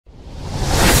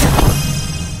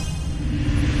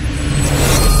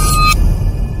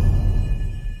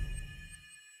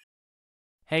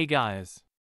Hey guys,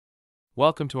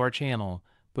 welcome to our channel.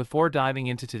 Before diving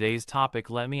into today's topic,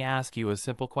 let me ask you a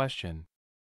simple question.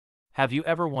 Have you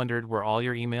ever wondered where all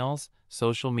your emails,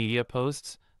 social media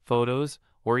posts, photos,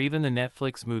 or even the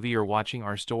Netflix movie you're watching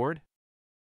are stored?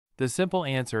 The simple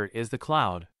answer is the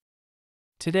cloud.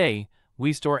 Today,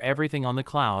 we store everything on the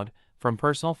cloud, from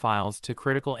personal files to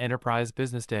critical enterprise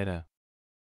business data.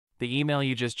 The email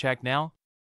you just checked now?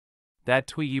 That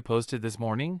tweet you posted this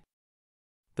morning?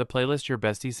 The playlist your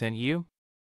bestie sent you?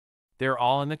 They're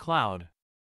all in the cloud.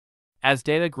 As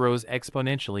data grows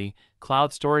exponentially,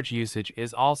 cloud storage usage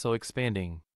is also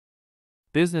expanding.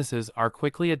 Businesses are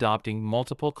quickly adopting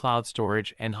multiple cloud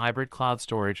storage and hybrid cloud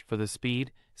storage for the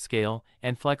speed, scale,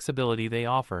 and flexibility they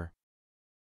offer.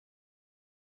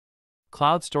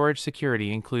 Cloud storage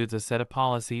security includes a set of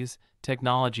policies,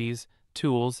 technologies,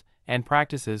 tools, and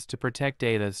practices to protect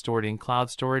data stored in cloud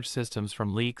storage systems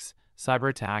from leaks,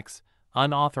 cyberattacks,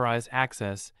 unauthorized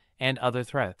access, and other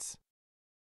threats.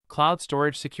 Cloud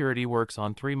storage security works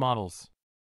on three models: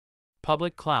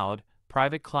 public cloud,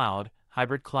 private cloud,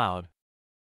 hybrid cloud.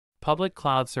 Public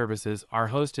cloud services are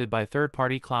hosted by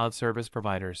third-party cloud service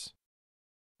providers.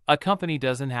 A company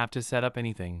doesn't have to set up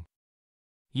anything.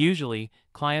 Usually,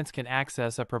 clients can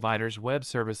access a provider's web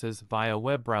services via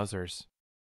web browsers.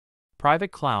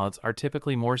 Private clouds are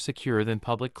typically more secure than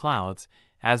public clouds,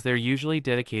 as they're usually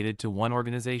dedicated to one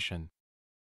organization.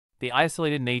 The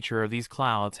isolated nature of these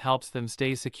clouds helps them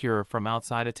stay secure from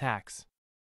outside attacks.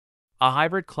 A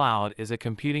hybrid cloud is a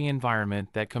computing environment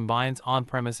that combines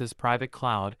on-premises private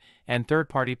cloud and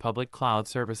third-party public cloud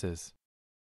services.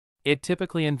 It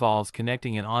typically involves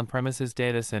connecting an on-premises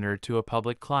data center to a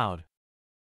public cloud.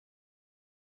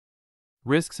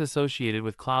 Risks associated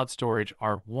with cloud storage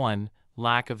are 1.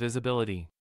 Lack of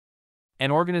visibility. An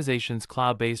organization's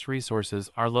cloud-based resources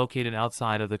are located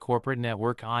outside of the corporate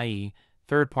network, i.e.,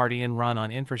 third-party, and run on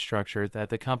infrastructure that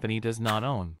the company does not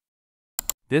own.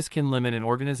 This can limit an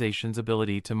organization's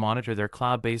ability to monitor their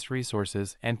cloud-based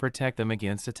resources and protect them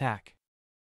against attack.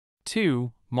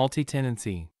 2.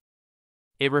 Multi-tenancy.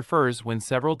 It refers when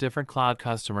several different cloud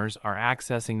customers are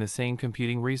accessing the same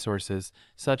computing resources,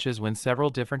 such as when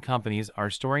several different companies are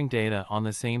storing data on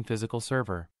the same physical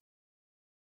server.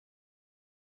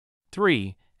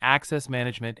 3. Access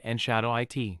management and shadow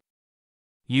IT.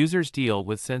 Users deal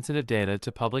with sensitive data to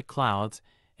public clouds,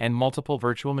 and multiple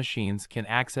virtual machines can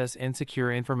access insecure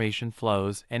information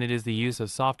flows, and it is the use of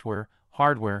software,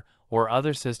 hardware, or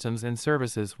other systems and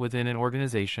services within an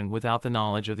organization without the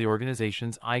knowledge of the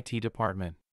organization's IT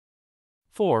department.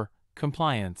 4.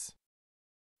 Compliance.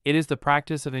 It is the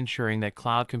practice of ensuring that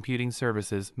cloud computing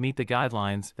services meet the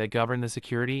guidelines that govern the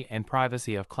security and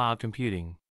privacy of cloud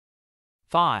computing.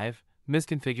 5.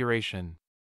 Misconfiguration.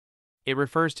 It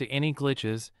refers to any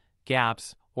glitches,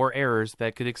 gaps, or errors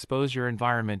that could expose your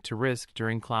environment to risk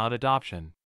during cloud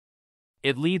adoption.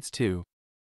 It leads to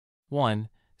 1.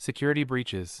 Security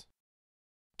breaches.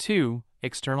 2.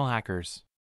 External hackers.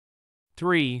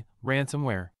 3.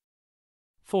 Ransomware.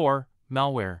 4.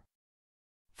 Malware.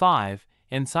 5.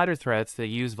 Insider threats that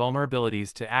use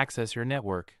vulnerabilities to access your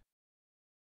network.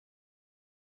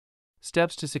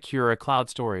 Steps to secure a cloud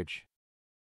storage.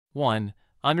 1.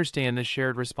 Understand the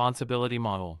shared responsibility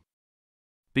model.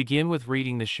 Begin with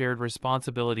reading the shared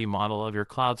responsibility model of your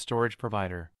cloud storage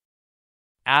provider.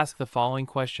 Ask the following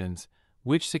questions: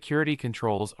 which security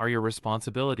controls are your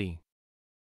responsibility?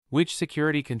 Which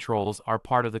security controls are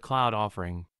part of the cloud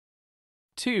offering?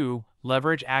 2.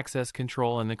 Leverage access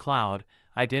control in the cloud.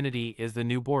 Identity is the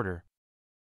new border.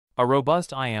 A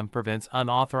robust IAM prevents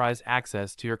unauthorized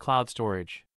access to your cloud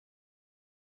storage.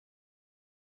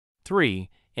 3.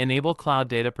 Enable cloud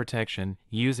data protection.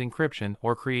 Use encryption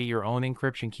or create your own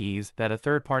encryption keys that a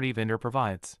third-party vendor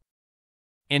provides.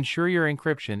 Ensure your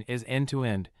encryption is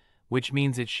end-to-end, which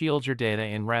means it shields your data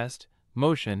in rest,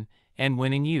 motion, and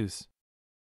when in use.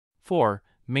 4.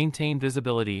 Maintain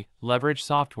visibility. Leverage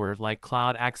software like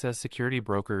Cloud Access Security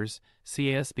Brokers,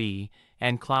 CASB,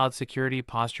 and Cloud Security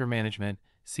Posture Management,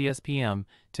 CSPM,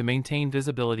 to maintain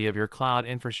visibility of your cloud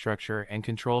infrastructure and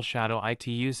control shadow IT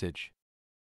usage.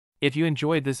 If you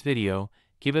enjoyed this video,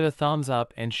 give it a thumbs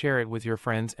up and share it with your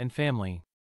friends and family.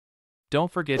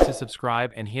 Don't forget to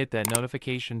subscribe and hit that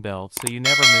notification bell so you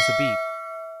never miss a beat.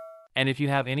 And if you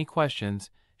have any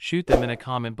questions, shoot them in a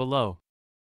comment below.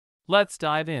 Let's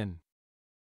dive in.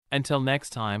 Until next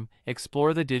time,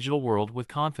 explore the digital world with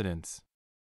confidence.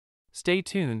 Stay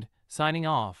tuned, signing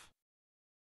off.